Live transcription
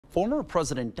Former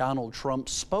President Donald Trump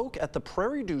spoke at the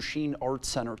Prairie du Chien Arts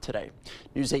Center today.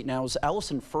 News 8 Now's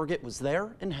Allison Fergit was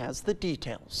there and has the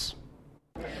details.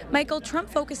 Michael, Trump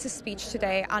focused his speech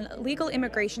today on illegal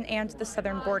immigration and the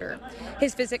southern border.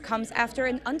 His visit comes after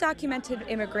an undocumented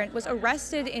immigrant was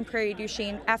arrested in Prairie du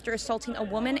Chien after assaulting a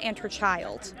woman and her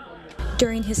child.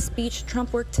 During his speech,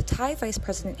 Trump worked to tie Vice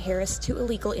President Harris to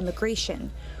illegal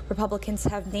immigration. Republicans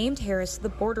have named Harris the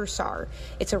border czar.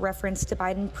 It's a reference to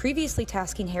Biden previously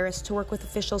tasking Harris to work with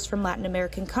officials from Latin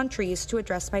American countries to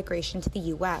address migration to the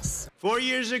U.S. 4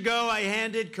 years ago, I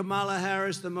handed Kamala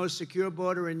Harris the most secure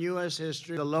border in U.S.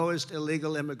 history, the lowest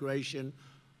illegal immigration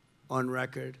on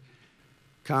record.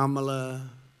 Kamala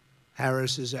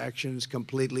Harris's actions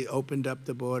completely opened up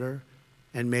the border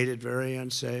and made it very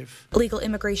unsafe. Illegal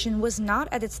immigration was not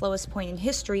at its lowest point in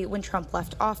history when Trump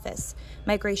left office.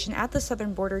 Migration at the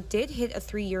southern border did hit a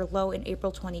 3-year low in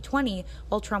April 2020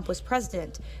 while Trump was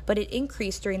president, but it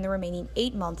increased during the remaining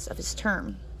 8 months of his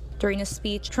term. During his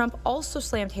speech, Trump also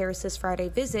slammed Harris's Friday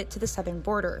visit to the southern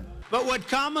border. But what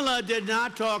Kamala did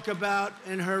not talk about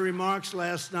in her remarks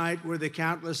last night were the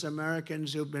countless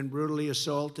Americans who've been brutally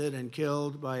assaulted and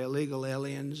killed by illegal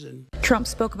aliens. Trump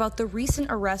spoke about the recent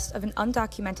arrest of an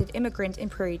undocumented immigrant in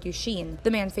Prairie du Chien.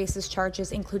 The man faces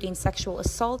charges including sexual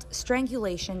assault,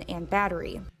 strangulation, and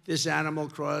battery. This animal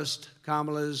crossed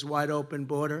Kamala's wide-open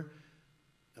border,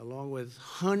 along with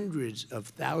hundreds of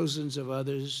thousands of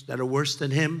others that are worse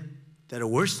than him,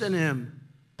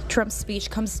 Trump's speech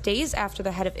comes days after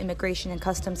the head of Immigration and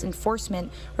Customs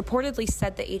Enforcement reportedly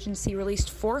said the agency released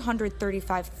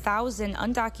 435,000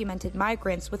 undocumented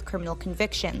migrants with criminal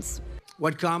convictions.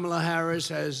 What Kamala Harris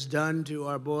has done to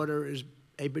our border is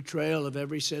a betrayal of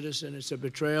every citizen. It's a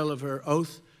betrayal of her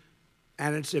oath,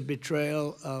 and it's a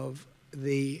betrayal of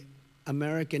the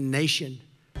American nation.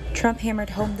 Trump hammered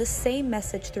home the same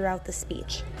message throughout the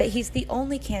speech, that he's the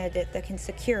only candidate that can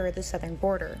secure the southern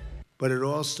border. But it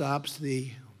all stops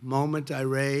the moment I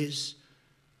raise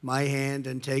my hand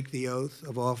and take the oath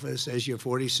of office as your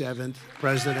 47th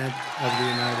President of the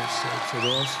United States. It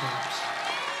all stops.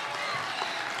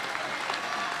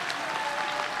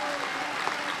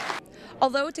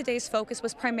 Although today's focus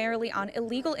was primarily on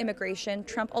illegal immigration,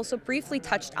 Trump also briefly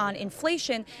touched on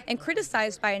inflation and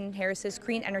criticized Biden and Harris's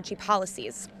green energy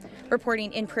policies.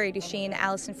 Reporting in Prairie du Chien,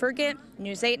 Allison Fergit,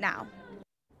 News 8 Now.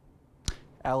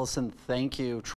 Allison, thank you.